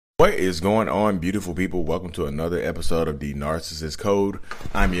What is going on, beautiful people? Welcome to another episode of the Narcissist Code.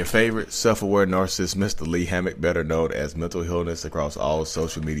 I'm your favorite self-aware narcissist, Mr. Lee Hammock, better known as Mental Illness across all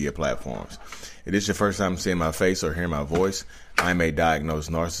social media platforms. If this is your first time seeing my face or hearing my voice, I'm a diagnosed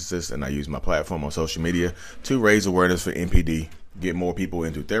narcissist, and I use my platform on social media to raise awareness for NPD, get more people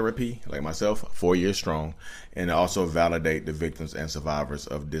into therapy, like myself, 4 years strong, and also validate the victims and survivors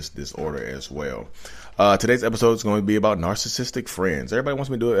of this disorder as well. Today's episode is going to be about narcissistic friends. Everybody wants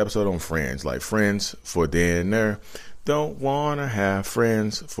me to do an episode on friends, like friends for dinner. Don't want to have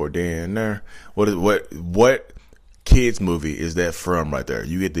friends for dinner. What kids movie is that from right there?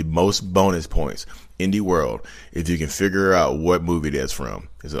 You get the most bonus points in the world if you can figure out what movie that's from.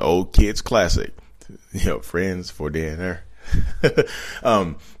 It's an old kids classic. Friends for dinner. But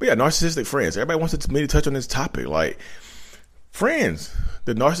yeah, narcissistic friends. Everybody wants me to touch on this topic. Like, friends.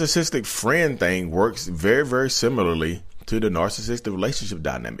 The narcissistic friend thing works very, very similarly to the narcissistic relationship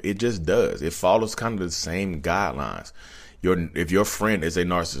dynamic. It just does. It follows kind of the same guidelines. If your friend is a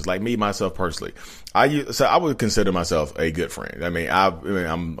narcissist, like me, myself personally, I would consider myself a good friend.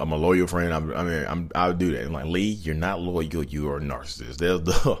 I'm a loyal friend. I'll do that. I'm like, Lee, you're not loyal. You are a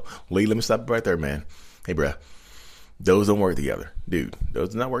narcissist. Lee, let me stop you right there, man. Hey, bruh. Those don't work together. Dude, those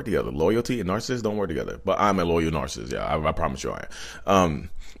do not work together. Loyalty and narcissist don't work together. But I'm a loyal narcissist. Yeah, I promise you I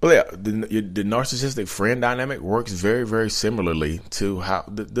am. But yeah, the narcissistic friend dynamic works very, very similarly to how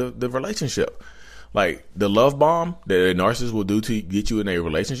the relationship. Like the love bomb that a narcissist will do to get you in a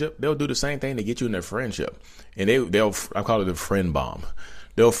relationship, they'll do the same thing to get you in their friendship. And I call it the friend bomb.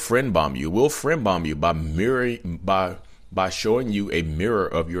 They'll friend bomb you. We'll friend bomb you by by showing you a mirror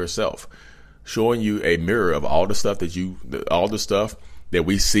of yourself. Showing you a mirror of all the stuff all the stuff that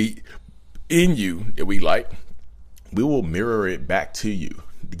we see in you that we like. We will mirror it back to you,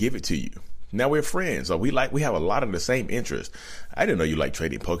 give it to you. Now we're friends, so we have a lot of the same interests. I didn't know you like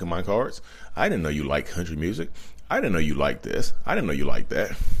trading Pokemon cards. I didn't know you like country music. I didn't know you like this. I didn't know you like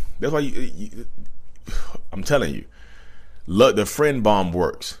that. That's why I'm telling you, look, the friend bomb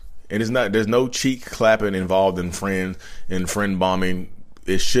works, and there's no cheek clapping involved in friend bombing.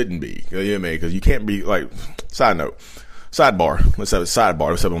 It shouldn't be, you know what I mean? Because you can't be like, sidebar. Let's have a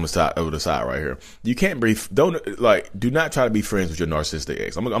sidebar. Let's have it on the side, over the side right here. You can't be, do not try to be friends with your narcissistic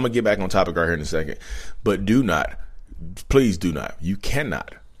ex. I'm gonna get back on topic right here in a second, but please do not. You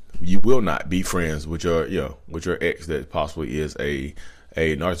cannot, you will not be friends with your ex that possibly is a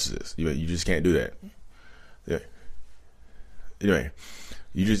narcissist. You just can't do that. Yeah. Anyway,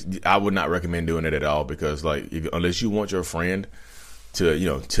 I would not recommend doing it at all because unless you want your friend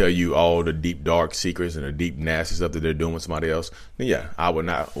to tell you all the deep dark secrets and the deep nasty stuff that they're doing with somebody else, then yeah, I will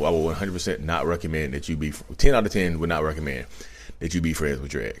 100% not recommend that you be 10 out of 10 would not recommend that you be friends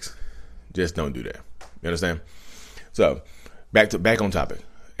with your ex. Just don't do that. You understand? So back on topic.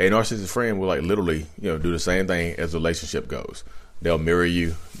 A narcissistic friend will literally do the same thing as the relationship goes. They'll mirror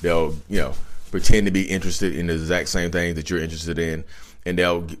you. They'll pretend to be interested in the exact same thing that you're interested in, and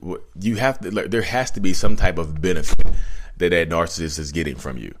there has to be some type of benefit that narcissist is getting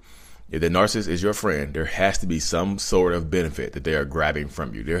from you. If the narcissist is your friend, there has to be some sort of benefit that they are grabbing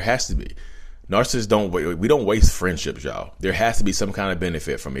from you. There has to be. Narcissists we don't waste friendships, y'all. There has to be some kind of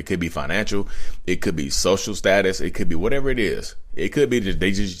benefit from it. It could be financial, it could be social status, it could be whatever it is. It could be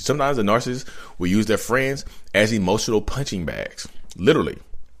sometimes the narcissists will use their friends as emotional punching bags. Literally.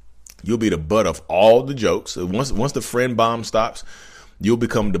 You'll be the butt of all the jokes. Once the friend bomb stops, you'll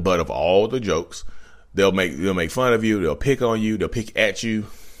become the butt of all the jokes. They'll make fun of you. They'll pick on you. They'll pick at you.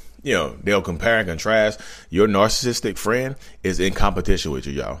 They'll compare and contrast. Your narcissistic friend is in competition with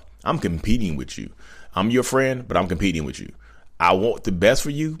you, y'all. I'm competing with you. I'm your friend, but I'm competing with you. I want the best for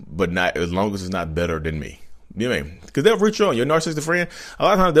you, but not as long as it's not better than me. You know what I mean? Because they'll root you on. Your narcissistic friend, a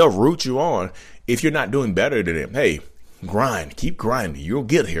lot of times they'll root you on if you're not doing better than them. Hey, grind. Keep grinding. You'll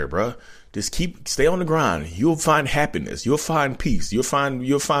get here, bro. Just stay on the grind. You'll find happiness. You'll find peace. You'll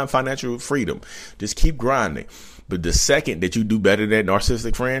find financial freedom. Just keep grinding. But the second that you do better than that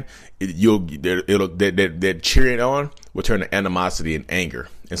narcissistic friend, that cheering on will turn to animosity and anger,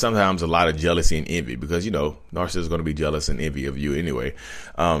 and sometimes a lot of jealousy and envy because narcissists are going to be jealous and envy of you anyway.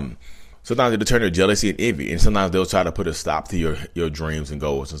 Sometimes it'll turn to jealousy and envy, and sometimes they'll try to put a stop to your dreams and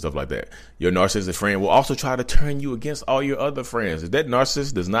goals and stuff like that. Your narcissistic friend will also try to turn you against all your other friends. If that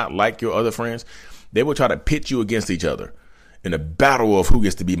narcissist does not like your other friends, they will try to pit you against each other in a battle of who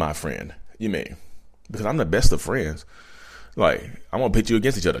gets to be my friend. You mean? Because I'm the best of friends. I'm going to pit you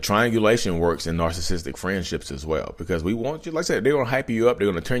against each other. Triangulation works in narcissistic friendships as well because we want you, like I said, they're going to hype you up.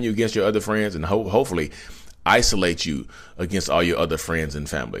 They're going to turn you against your other friends, and hopefully isolate you against all your other friends and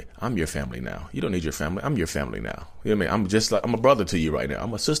family. I'm your family now. You don't need your family. I'm your family now. You know what I mean? I'm a brother to you right now.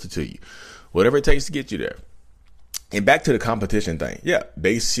 I'm a sister to you. Whatever it takes to get you there. And back to the competition thing. Yeah,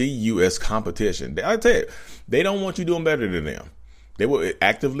 they see you as competition. I tell you, they don't want you doing better than them. They will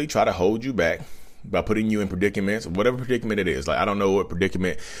actively try to hold you back by putting you in predicaments, whatever predicament it is. Like, I don't know what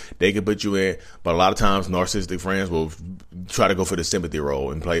predicament they can put you in, but a lot of times narcissistic friends will try to go for the sympathy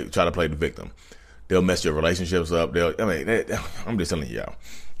role and try to play the victim. They'll mess your relationships up. I'm just telling y'all,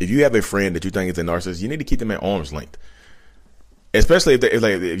 if you have a friend that you think is a narcissist, you need to keep them at arm's length. Especially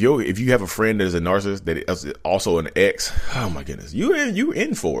if you have a friend that is a narcissist that is also an ex. Oh my goodness, you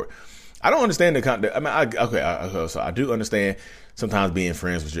in for it. I don't understand so I do understand sometimes being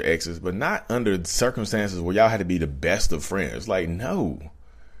friends with your exes, but not under circumstances where y'all had to be the best of friends. Like, no.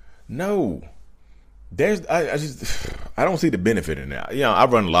 I don't see the benefit in that. I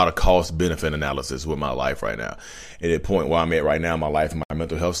run a lot of cost benefit analysis with my life right now. At the point where I'm at right now in my life, my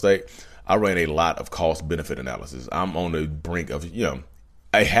mental health state, I run a lot of cost benefit analysis. I'm on the brink of, it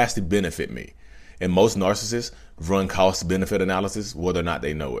has to benefit me. And most narcissists run cost benefit analysis, whether or not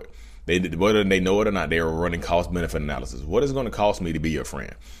they know it. Whether they know it or not, they are running cost benefit analysis. What is it going to cost me to be your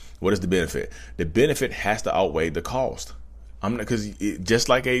friend? What is the benefit? The benefit has to outweigh the cost. Because just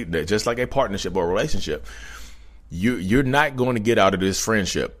like a partnership or a relationship, you're not going to get out of this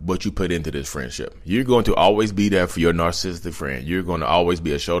friendship what you put into this friendship. You're going to always be there for your narcissistic friend. You're going to always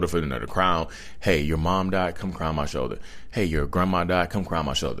be a shoulder for another crown. Hey, your mom died, come cry on my shoulder. Hey, your grandma died, come cry on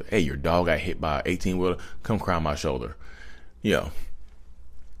my shoulder. Hey, your dog got hit by an 18-wheeler, come cry on my shoulder.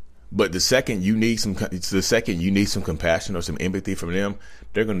 But the second you need some compassion or some empathy from them,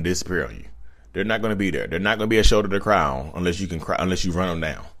 they're going to disappear on you. They're not going to be there. They're not going to be a shoulder to cry on unless you run them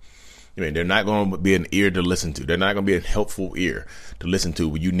down. They're not going to be an ear to listen to. They're not going to be a helpful ear to listen to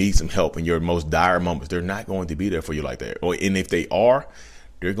when you need some help in your most dire moments. They're not going to be there for you like that. And if they are,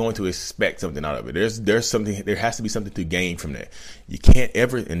 they're going to expect something out of it. There has to be something to gain from that. You can't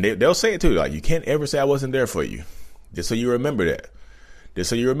ever, and they'll say it too, like, you can't ever say I wasn't there for you. Just so you remember that.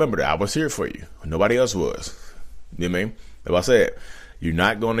 I was here for you. Nobody else was. You know what I mean? Like I said, you're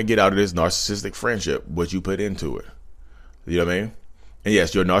not going to get out of this narcissistic friendship what you put into it. You know what I mean? And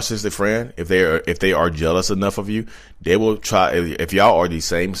yes, your narcissistic friend, if they are jealous enough of you, they will try, if y'all are the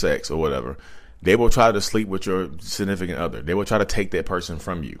same sex or whatever, they will try to sleep with your significant other. They will try to take that person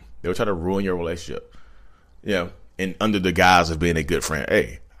from you. They will try to ruin your relationship. And under the guise of being a good friend.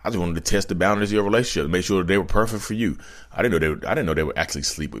 Hey, I just wanted to test the boundaries of your relationship, make sure they were perfect for you. I didn't know they would actually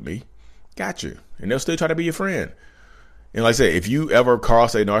sleep with me. Got you. And they'll still try to be your friend. And like I said, if you ever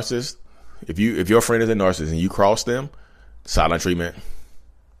cross a narcissist, if your friend is a narcissist and you cross them, silent treatment,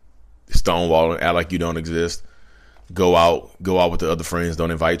 stonewalling, act like you don't exist, go out with the other friends, don't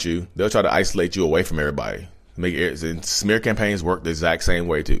invite you. They'll try to isolate you away from everybody. And smear campaigns work the exact same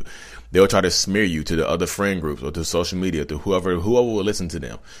way too. They'll try to smear you to the other friend groups or to social media, to whoever will listen to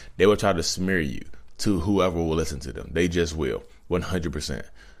them. They will try to smear you to whoever will listen to them. They just will, 100%.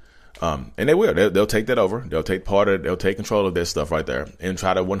 And they will. They'll take that over. They'll take control of that stuff right there and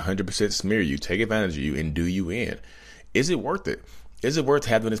try to 100% smear you, take advantage of you, and do you in. Is it worth it? Is it worth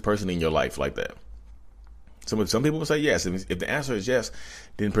having this person in your life like that? Some people will say yes. If the answer is yes,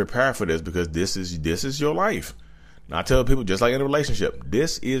 then prepare for this, because this is your life. And I tell people, just like in a relationship,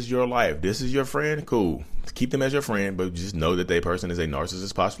 this is your life. This is your friend. Cool. Keep them as your friend, but just know that that person is a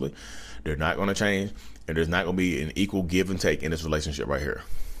narcissist possibly. They're not going to change, and there's not going to be an equal give and take in this relationship right here.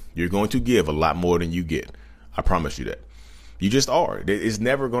 You're going to give a lot more than you get. I promise you that. You just are. It's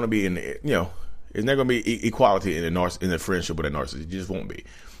never going to be it's never going to be equality in a friendship with a narcissist. It just won't be.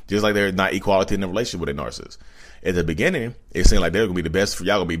 Just like there's not equality in a relationship with a narcissist. At the beginning, it seemed like they're going to be the best for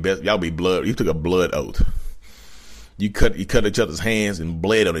y'all. Gonna be best. Y'all be blood. You took a blood oath. You cut each other's hands and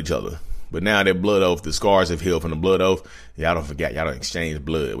bled on each other. But now that blood oath, the scars have healed from the blood oath. Y'all don't forget. Y'all don't exchange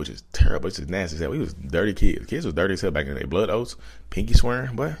blood, which is terrible. It's just nasty. We was dirty kids. Kids was dirty as hell back in the day. Blood oaths, pinky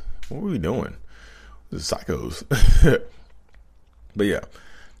swearing. What were we doing? This is psychos. But yeah,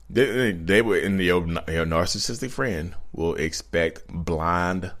 they were in your narcissistic friend will expect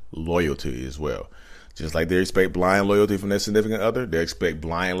blind loyalty as well. Just like they expect blind loyalty from their significant other, they expect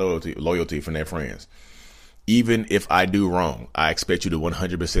blind loyalty from their friends. Even if I do wrong, I expect you to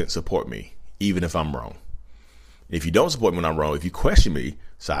 100% support me, even if I'm wrong. If you don't support me when I'm wrong, if you question me,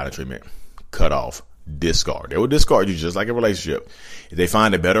 silent treatment, cut off, discard. They will discard you just like a relationship. If they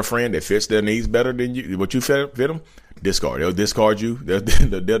find a better friend that fits their needs better than you, what you fit them, discard. They'll discard you.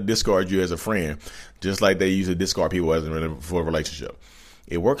 They'll discard you as a friend, just like they usually discard people for a relationship.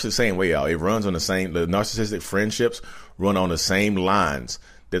 It works the same way, y'all. It runs on the narcissistic friendships run on the same lines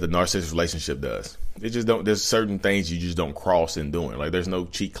that the narcissistic relationship does. It just don't. There's certain things you just don't cross in doing. Like there's no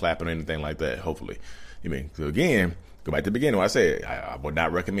cheek clapping or anything like that. Hopefully, so again, go back to the beginning. When I said I would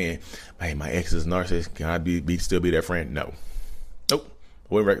not recommend. Hey, my ex is a narcissist. Can I still be their friend? No, nope.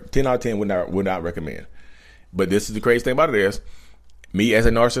 10 out of 10 would not recommend. But this is the crazy thing about it is, me as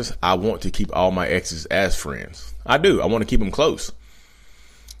a narcissist, I want to keep all my exes as friends. I do. I want to keep them close.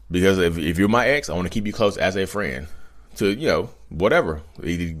 Because if you're my ex, I want to keep you close as a friend. To, whatever.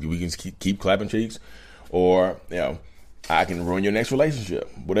 Either we can keep clapping cheeks, or, I can ruin your next relationship.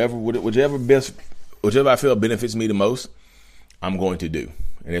 Whichever I feel benefits me the most, I'm going to do.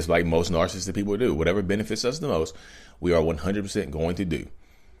 And it's like most narcissistic people do. Whatever benefits us the most, we are 100% going to do.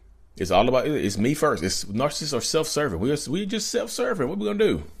 It's all about, it's me first. Narcissists are self-serving. We're just self-serving. What are we going to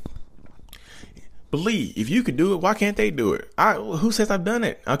do? Believe. If you could do it, why can't they do it? Who says I've done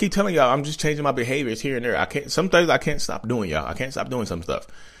it? I keep telling y'all, I'm just changing my behaviors here and there. Some things I can't stop doing, y'all. I can't stop doing some stuff.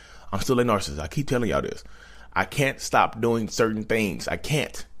 I'm still a narcissist. I keep telling y'all this. I can't stop doing certain things. I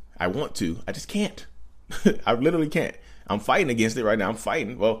can't. I want to. I just can't. I literally can't. I'm fighting against it right now. I'm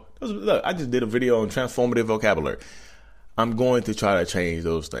fighting. Well, look, I just did a video on transformative vocabulary. I'm going to try to change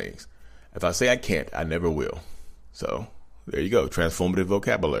those things. If I say I can't, I never will. So there you go. Transformative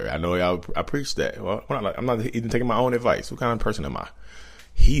vocabulary. I know y'all, I preach that. Well, I'm not even taking my own advice. What kind of person am I?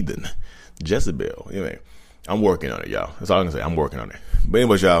 Heathen. Jezebel. Anyway, I'm working on it, y'all. That's all I can say. I'm working on it. But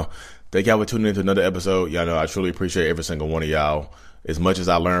anyways, y'all, thank y'all for tuning in to another episode. Y'all know I truly appreciate every single one of y'all. As much as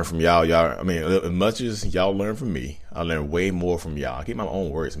I learn from y'all, as much as y'all learn from me, I learn way more from y'all. I get my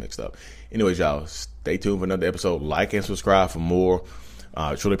own words mixed up. Anyways, y'all, stay tuned for another episode. Like and subscribe for more.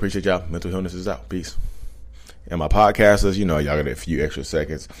 Truly appreciate y'all. Mental Illness is out. Peace. And my podcasters, y'all got a few extra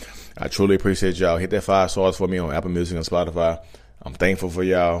seconds. I truly appreciate y'all. Hit that 5 stars for me on Apple Music and Spotify. I'm thankful for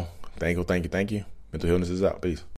y'all. Thank you. Mental Illness is out. Peace.